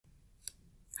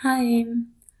Hi,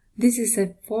 this is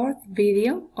the fourth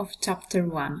video of Chapter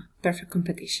 1, Perfect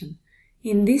Competition.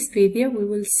 In this video we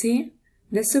will see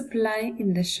the supply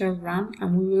in the short run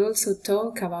and we will also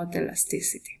talk about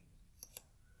elasticity.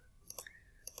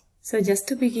 So just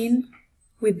to begin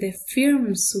with the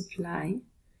firm supply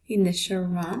in the short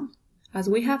run, as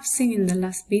we have seen in the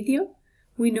last video,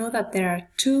 we know that there are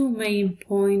two main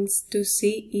points to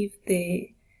see if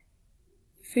the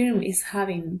firm is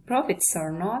having profits or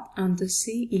not and to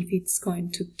see if it's going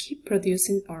to keep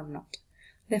producing or not.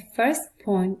 The first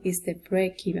point is the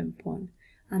break-even point,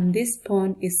 and this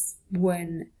point is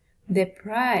when the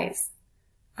price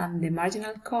and the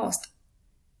marginal cost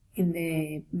in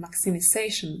the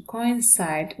maximization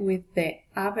coincide with the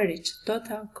average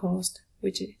total cost,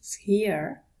 which is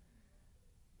here.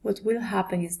 What will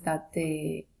happen is that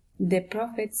the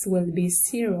profits will be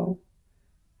zero.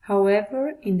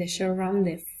 However, in the short run,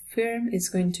 the firm is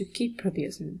going to keep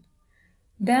producing.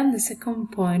 Then the second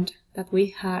point that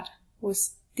we had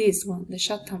was this one, the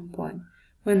short-term point,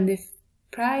 when the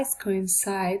price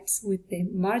coincides with the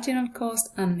marginal cost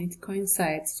and it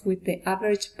coincides with the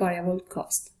average variable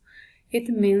cost. It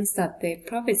means that the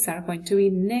profits are going to be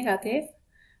negative,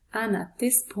 and at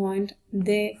this point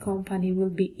the company will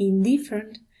be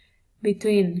indifferent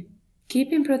between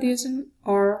keeping producing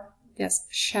or just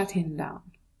shutting down.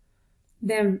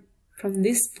 Then from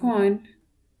this point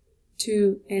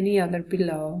to any other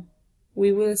below,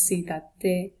 we will see that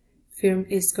the firm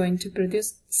is going to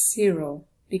produce zero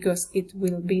because it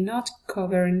will be not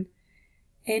covering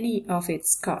any of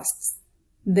its costs.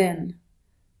 Then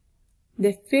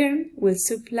the firm will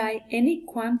supply any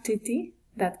quantity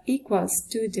that equals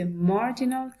to the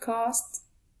marginal cost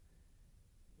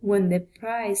when the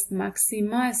price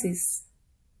maximizes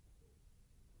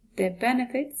the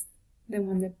benefits. Then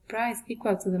when the price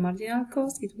equals to the marginal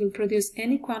cost, it will produce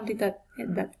any quantity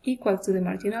that equals to the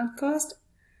marginal cost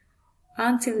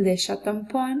until the shutdown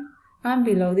point, and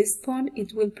below this point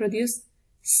it will produce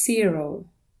zero.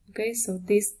 Okay, so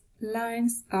these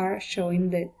lines are showing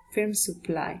the firm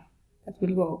supply that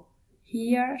will go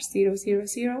here 0, 0,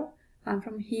 0, and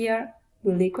from here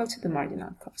will equal to the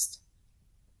marginal cost.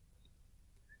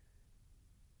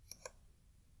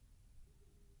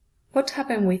 What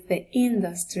happened with the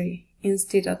industry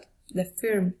instead of the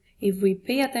firm? If we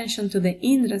pay attention to the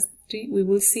industry, we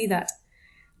will see that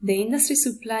the industry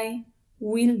supply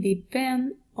will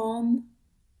depend on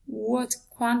which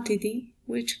quantity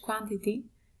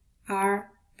are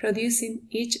producing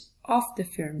each of the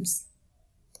firms.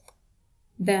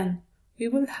 Then we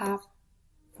will have,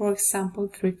 for example,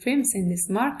 three firms in this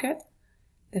market: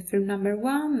 the firm number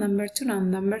 1, number 2,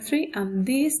 and number 3, and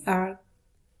these are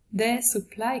the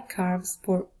supply curves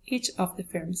for each of the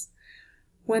firms.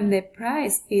 When the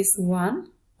price is 1,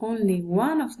 only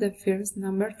one of the firms,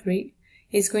 number 3,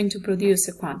 is going to produce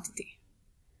a quantity.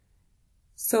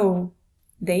 So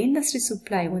the industry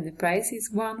supply when the price is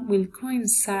 1 will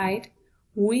coincide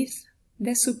with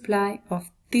the supply of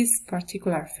this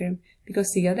particular firm,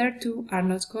 because the other two are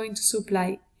not going to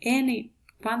supply any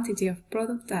quantity of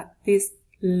product at this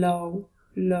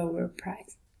lower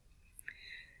price.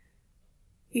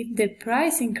 If the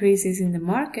price increases in the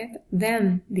market,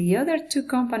 then the other two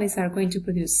companies are going to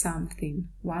produce something.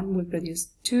 One will produce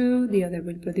 2, the other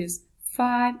will produce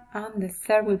 5, and the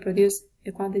third will produce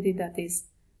a quantity that is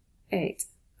 8,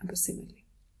 approximately.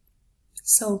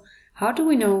 So, how do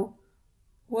we know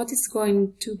what is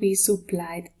going to be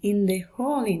supplied in the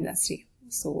whole industry?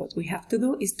 So what we have to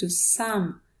do is to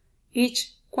sum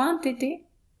each quantity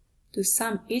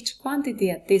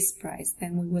at this price.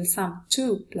 Then we will sum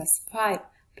 2 plus 5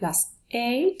 plus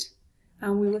 8,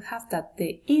 and we will have that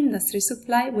the industry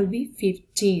supply will be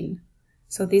 15.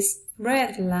 So this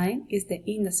red line is the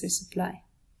industry supply.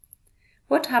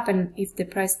 What happens if the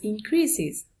price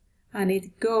increases and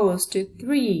it goes to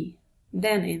 3?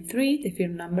 Then in 3, the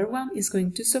firm number 1 is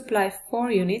going to supply 4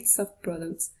 units of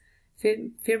products.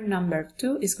 Firm number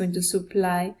 2 is going to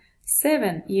supply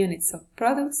 7 units of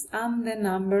products, and the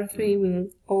number 3 will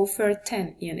offer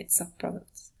 10 units of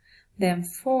products. Then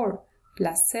 4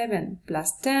 plus 7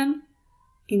 plus 10,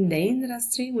 in the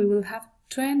industry we will have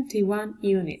 21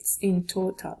 units in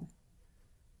total.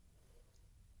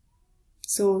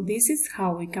 So this is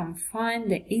how we can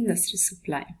find the industry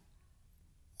supply.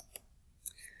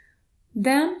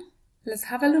 Then let's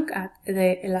have a look at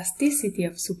the elasticity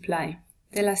of supply.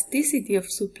 The elasticity of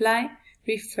supply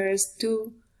refers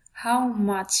to how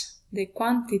much the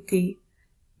quantity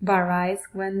varies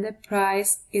when the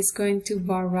price is going to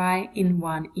vary in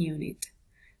 1 unit.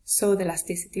 So the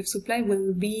elasticity of supply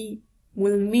will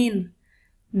mean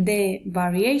the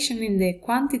variation in the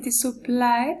quantity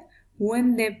supplied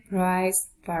when the price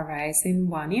varies in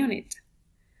 1 unit.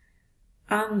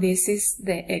 And this is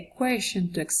the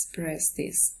equation to express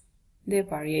this. The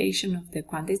variation of the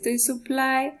quantity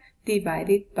supply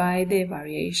divided by the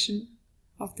variation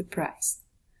of the price.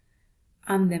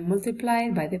 And then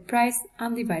multiplied by the price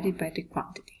and divided by the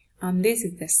quantity. And this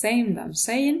is the same as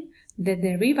saying the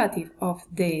derivative of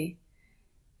the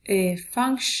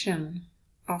function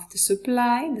of the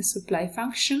supply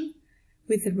function,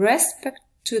 with respect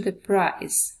to the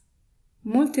price,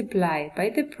 multiplied by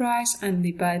the price and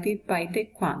divided by the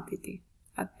quantity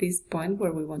at this point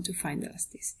where we want to find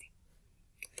elasticity.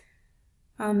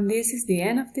 And this is the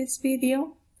end of this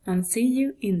video, and see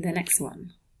you in the next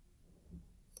one.